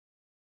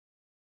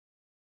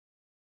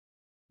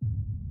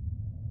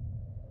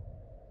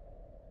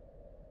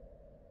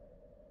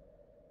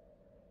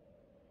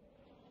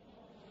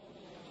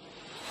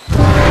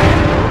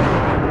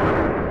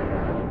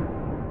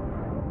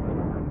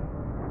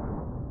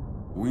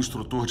O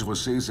instrutor de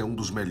vocês é um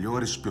dos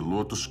melhores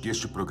pilotos que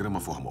este programa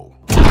formou.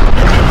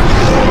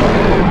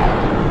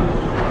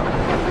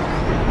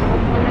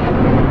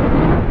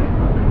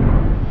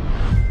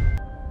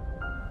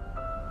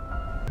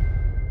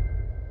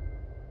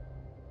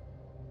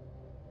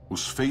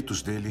 Os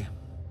feitos dele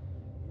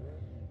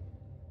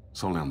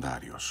são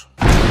lendários.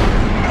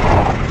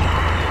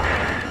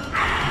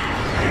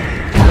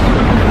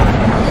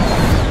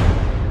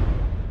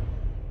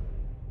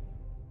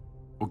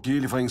 O que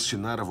ele vai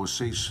ensinar a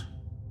vocês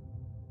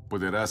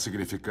poderá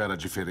significar a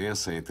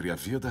diferença entre a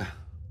vida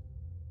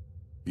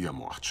e a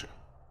morte.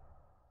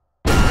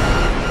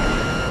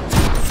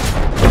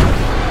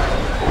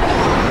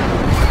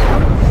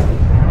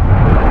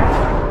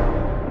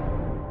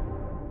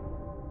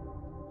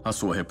 A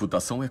sua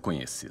reputação é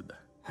conhecida.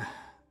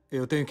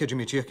 Eu tenho que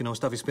admitir que não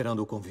estava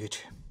esperando o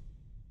convite.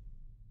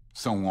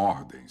 São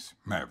ordens,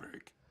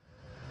 Maverick.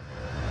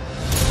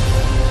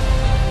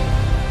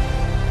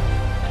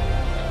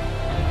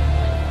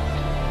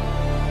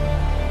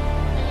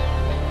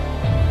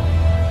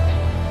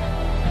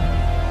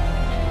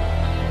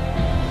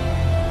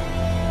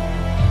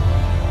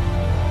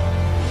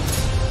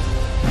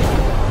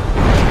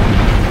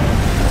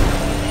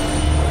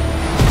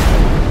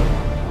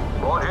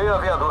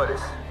 Aviadores,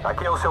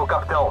 aqui é o seu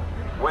capitão.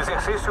 O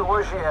exercício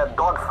hoje é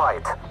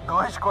dogfight.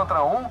 2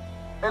 contra 1?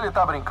 Ele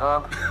tá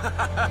brincando. Que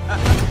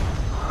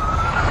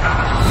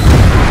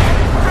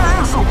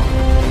é isso?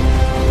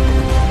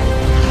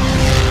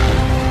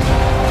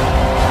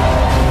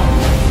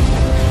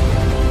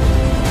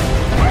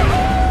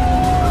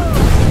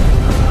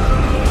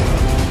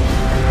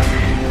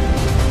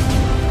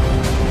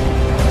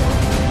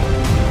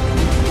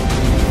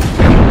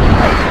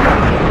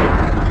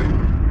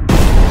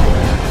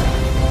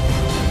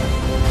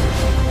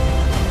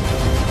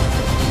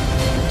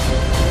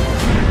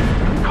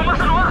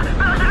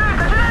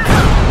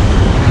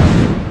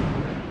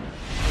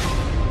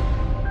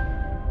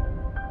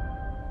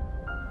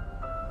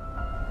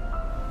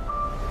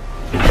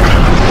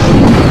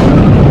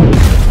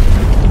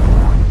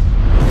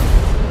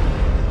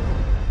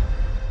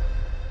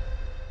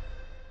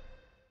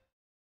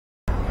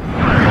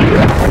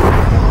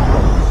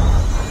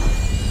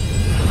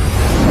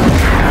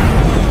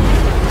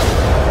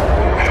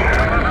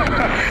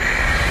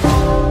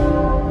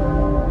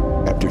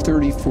 After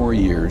 34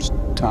 years,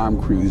 Tom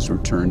Cruise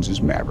returns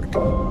as Maverick.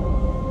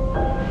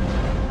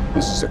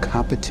 This is a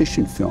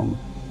competition film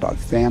about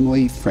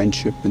family,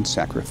 friendship, and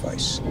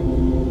sacrifice.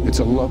 It's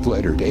a love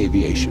letter to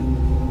aviation.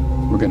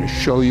 We're going to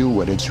show you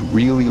what it's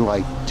really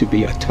like to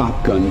be a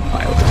Top Gun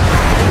pilot.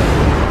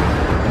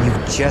 You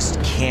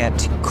just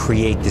can't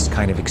create this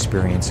kind of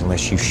experience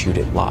unless you shoot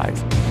it live.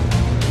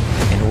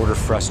 In order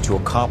for us to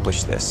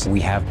accomplish this,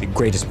 we have the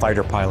greatest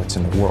fighter pilots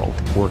in the world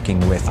working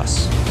with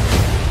us.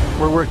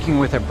 We're working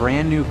with a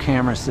brand new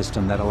camera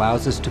system that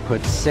allows us to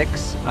put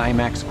 6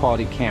 IMAX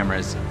quality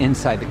cameras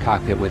inside the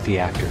cockpit with the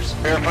actors.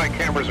 Verify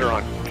cameras are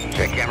on.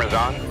 Check cameras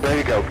on. There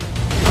you go.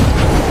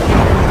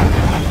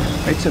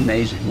 It's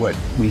amazing what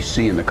we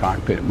see in the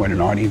cockpit and what an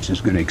audience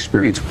is going to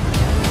experience.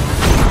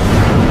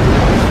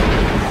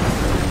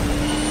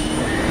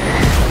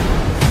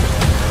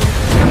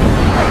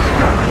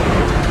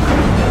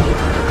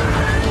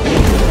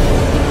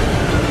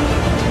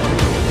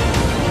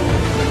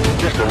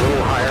 Just a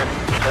little higher.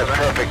 That's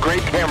perfect.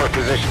 Great camera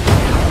position.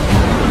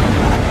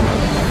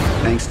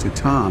 Thanks to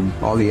Tom,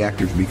 all the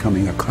actors are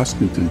becoming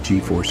accustomed to the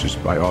G-forces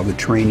by all the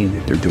training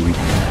that they're doing.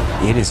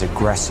 It is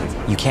aggressive.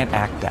 You can't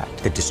act that.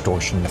 The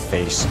distortion in the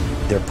face.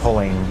 They're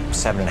pulling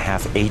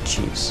 7.5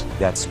 H's.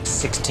 That's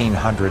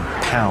 1,600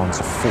 pounds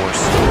of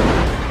force.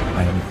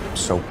 I am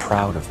so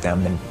proud of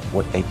them and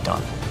what they've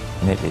done.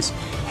 And it is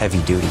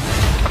heavy duty.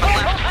 All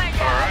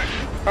right.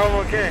 I'm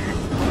okay.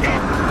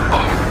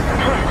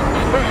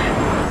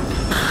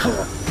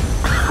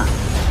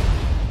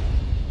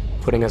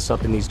 Putting us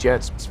up in these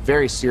jets, it's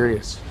very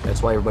serious.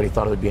 That's why everybody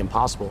thought it would be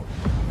impossible.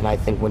 And I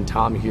think when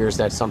Tom hears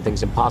that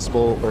something's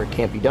impossible or it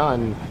can't be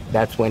done,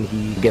 that's when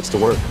he gets to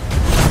work.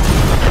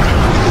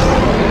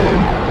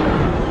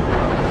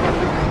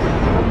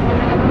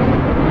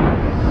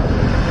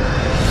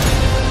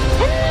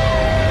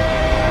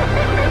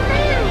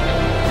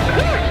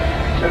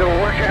 It'll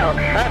work out.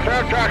 That's what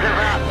I'm talking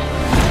about.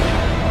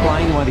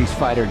 Flying one of these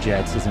fighter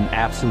jets is an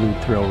absolute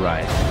thrill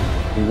ride.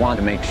 We want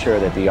to make sure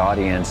that the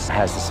audience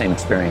has the same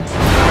experience.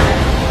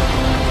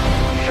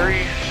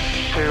 3,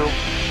 2,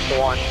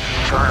 1.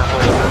 Turn.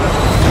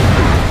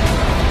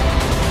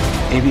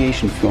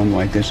 Aviation film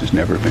like this has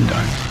never been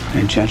done,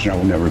 and chances are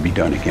will never be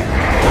done again.